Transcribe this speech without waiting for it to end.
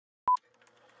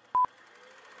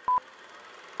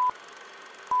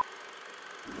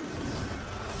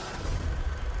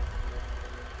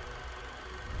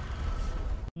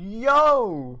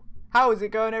Yo! How is it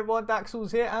going, everyone?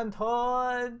 Daxellz here, and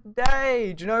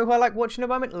today, do you know who I like watching at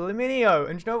the moment? LEMMiNO.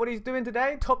 And do you know what he's doing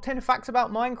today? Top 10 facts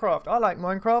about Minecraft. I like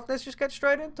Minecraft. Let's just get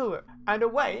straight into it. And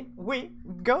away we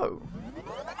go.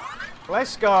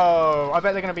 Let's go. I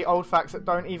bet they're going to be old facts that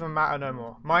don't even matter no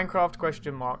more. Minecraft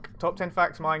question mark. Top 10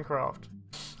 facts Minecraft.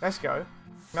 Let's go.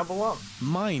 Number 1.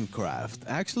 Minecraft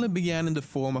actually began in the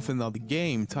form of another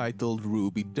game titled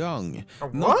Ruby Dung.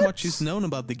 What? Not much is known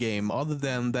about the game other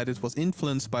than that it was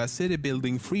influenced by a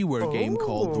city-building freeware game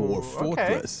called Dwarf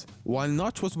Fortress. While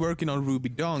Notch was working on Ruby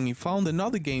Dung, he found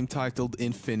another game titled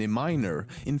LEMMiNO.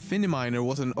 LEMMiNO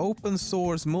was an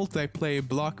open-source multiplayer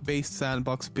block-based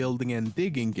sandbox building and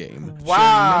digging game,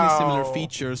 sharing many similar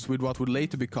features with what would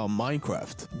later become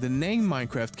Minecraft. The name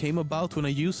Minecraft came about when a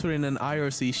user in an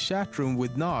IRC chat room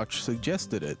with Notch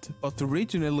suggested it, but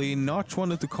originally Notch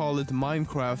wanted to call it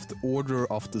Minecraft Order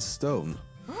of the Stone.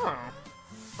 Oh,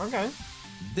 okay.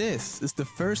 This is the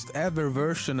first ever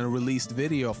version and released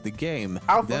video of the game,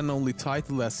 then only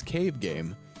titled as Cave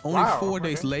Game. Only 4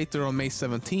 days later, on May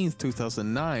 17th,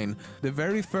 2009, the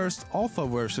very first alpha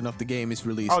version of the game is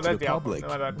released to the public.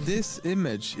 This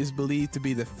image is believed to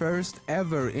be the first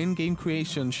ever in-game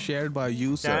creation shared by a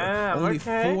user, only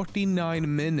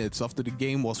 49 minutes after the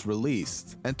game was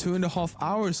released. And 2.5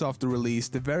 hours after release,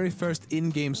 the very first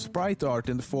in-game sprite art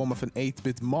in the form of an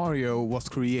 8-bit Mario was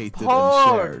created and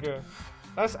shared.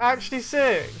 That's actually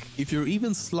sick. If you're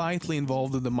even slightly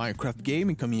involved in the Minecraft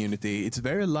gaming community, it's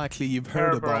very likely you've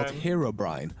heard about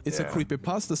Herobrine. It's a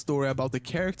creepypasta story about the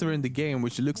character in the game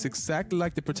which looks exactly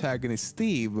like the protagonist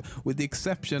Steve, with the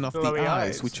exception of the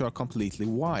eyes, which are completely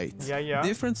white.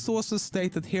 Different sources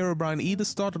state that Herobrine either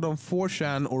started on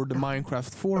 4chan or the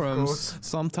Minecraft forums,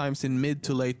 sometimes in mid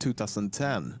to late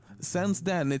 2010. Since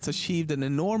then, it's achieved an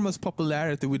enormous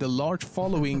popularity with a large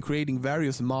following, creating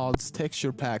various mods,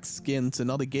 texture packs, skins, and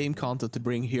other game content to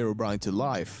bring Herobrine to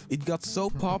life. It got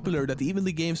so popular that even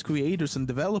the game's creators and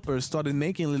developers started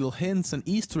making little hints and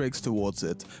Easter eggs towards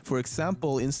it. For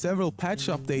example, in several patch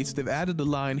updates, they've added the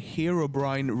line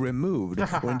Herobrine removed,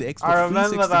 or in the Xbox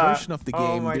 360 version of the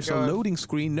game, there's a loading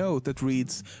screen note that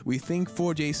reads, "We think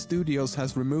 4J Studios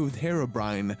has removed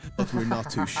Herobrine, but we're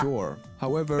not too sure."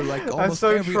 However, like almost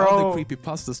every other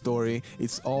creepypasta story,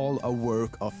 it's all a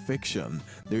work of fiction.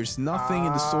 There's nothing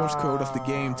in the source code of the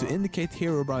game to indicate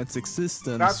Herobrine's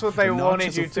existence. That's what they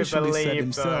wanted you to believe, said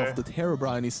himself that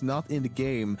Herobrine is not in the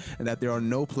game and that there are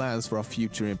no plans for a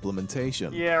future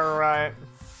implementation. Yeah, right.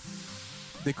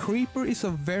 The creeper is a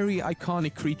very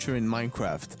iconic creature in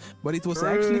Minecraft, but it was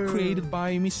actually created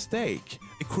by mistake.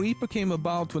 The creeper came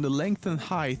about when the length and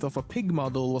height of a pig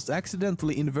model was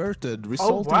accidentally inverted,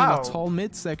 resulting in a tall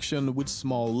midsection with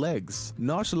small legs.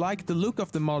 Notch liked the look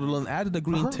of the model and added a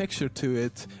green texture to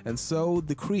it, and so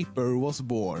the creeper was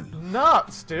born.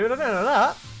 Nuts, dude, I didn't know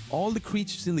that. All the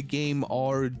creatures in the game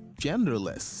are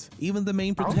genderless. Even the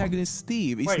main protagonist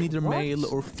Steve is neither male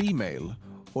or female,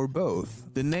 or both.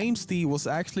 The name Steve was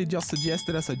actually just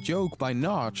suggested as a joke by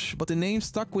Notch, but the name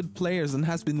stuck with players and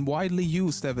has been widely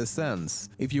used ever since.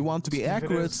 If you want to be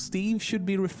accurate, Steve should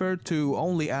be referred to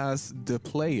only as the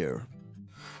player.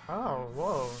 Oh,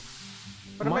 whoa.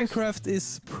 Minecraft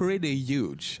is pretty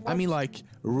huge. I mean, like,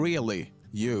 really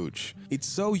huge. It's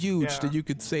so huge that you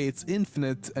could say it's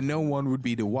infinite and no one would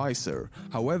be the wiser.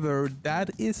 However, that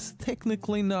is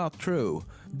technically not true.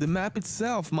 The map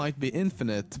itself might be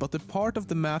infinite, but the part of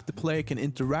the map the player can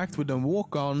interact with and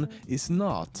walk on is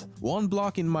not. 1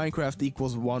 block in Minecraft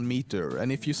equals 1 meter,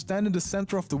 and if you stand in the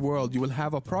center of the world, you will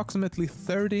have approximately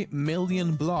 30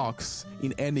 million blocks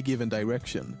in any given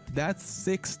direction. That's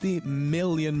 60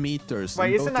 million meters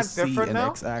in both the C and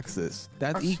X-axis.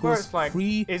 That equals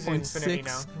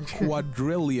 3.6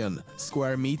 quadrillion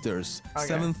square meters,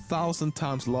 7,000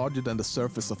 times larger than the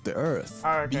surface of the Earth.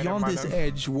 Beyond this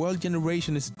edge, world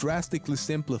generation is drastically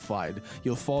simplified.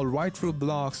 You'll fall right through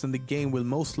blocks and the game will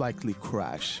most likely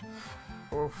crash.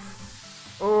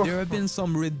 There have been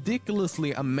some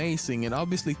ridiculously amazing and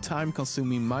obviously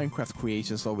time-consuming Minecraft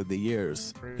creations over the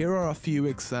years. Here are a few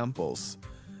examples.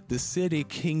 The city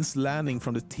King's Landing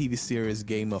from the TV series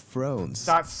Game of Thrones.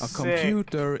 That's a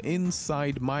computer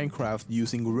inside Minecraft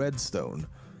using redstone.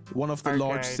 One of the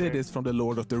large cities from the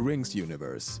Lord of the Rings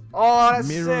universe.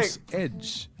 Mirror's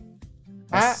Edge.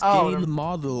 A scale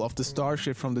model of the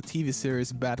starship from the TV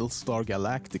series Battlestar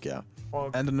Galactica.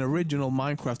 And an original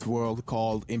Minecraft world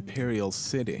called Imperial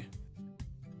City.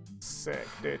 Sick,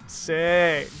 dude.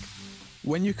 Sick.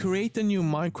 When you create a new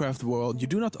Minecraft world, you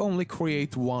do not only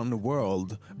create one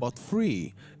world, but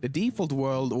 3. The default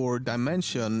world or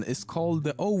dimension is called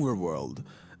the overworld.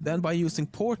 Then by using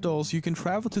portals you can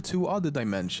travel to 2 other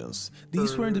dimensions.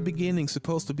 These were in the beginning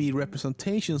supposed to be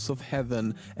representations of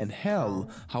heaven and hell,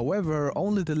 however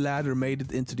only the latter made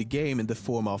it into the game in the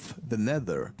form of the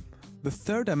Nether. The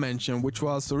 3rd dimension, which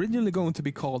was originally going to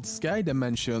be called Sky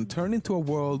Dimension, turned into a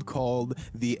world called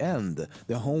The End,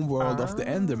 the home world of the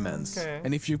Endermans. Okay.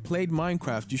 And if you played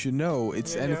Minecraft, you should know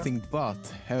it's anything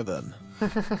but heaven.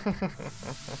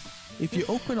 If you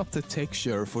open up the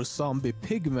texture for Zombie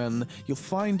Pigman, you'll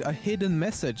find a hidden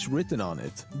message written on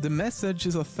it. The message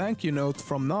is a thank you note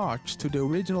from Notch to the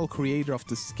original creator of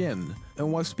the skin.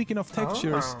 And while speaking of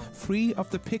textures, 3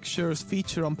 of the pictures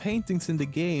featured on paintings in the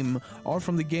game are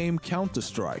from the game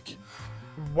Counter-Strike.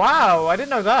 Wow, I didn't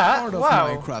know that. Part of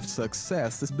Minecraft's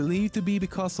success is believed to be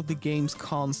because of the game's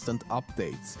constant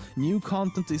updates. New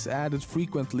content is added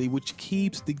frequently, which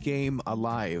keeps the game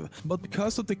alive. But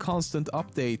because of the constant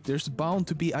update, there's bound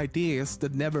to be ideas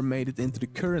that never made it into the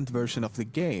current version of the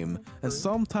game. And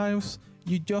sometimes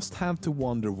you just have to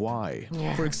wonder why.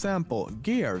 For example,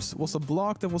 Gears was a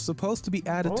block that was supposed to be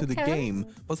added to the game,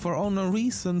 but for unknown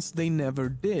reasons they never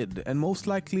did, and most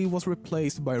likely was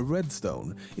replaced by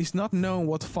Redstone. It's not known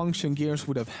what function Gears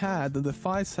would have had, and the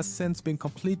files has since been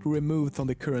completely removed from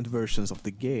the current versions of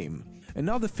the game.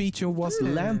 Another feature was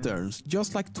lanterns.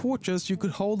 Just like torches, you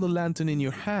could hold the lantern in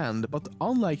your hand, but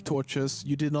unlike torches,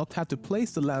 you did not have to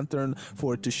place the lantern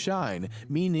for it to shine,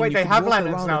 meaning you could walk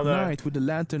around at night with the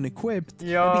lantern equipped and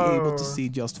be able to see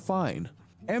just fine.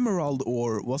 Emerald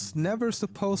ore was never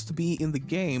supposed to be in the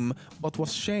game, but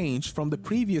was changed from the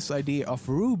previous idea of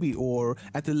ruby ore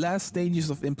at the last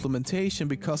stages of implementation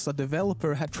because a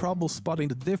developer had trouble spotting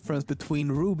the difference between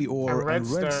ruby ore and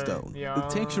redstone. The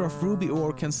texture of ruby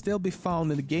ore can still be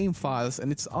found in the game files,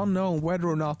 and it's unknown whether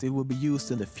or not it will be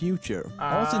used in the future.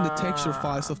 Also in the texture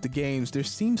files of the games, there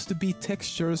seems to be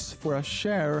textures for a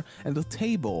chair and a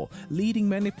table, leading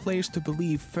many players to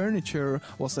believe furniture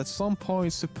was at some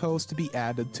point supposed to be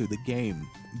added to the game.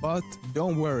 But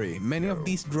don't worry, many of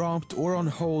these dropped or on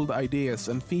hold ideas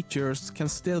and features can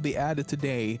still be added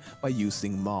today by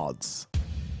using mods.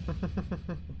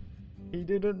 He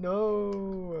didn't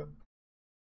know.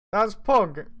 That's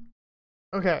Pog.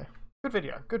 Okay, good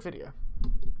video, good video.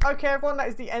 Okay everyone, that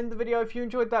is the end of the video. If you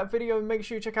enjoyed that video, make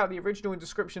sure you check out the original in the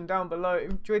description down below. If you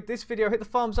enjoyed this video, hit the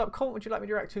thumbs up, comment what you'd like me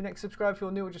to react to next, subscribe if you're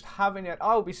new or just haven't yet.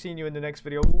 I'll be seeing you in the next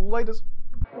video. Laters.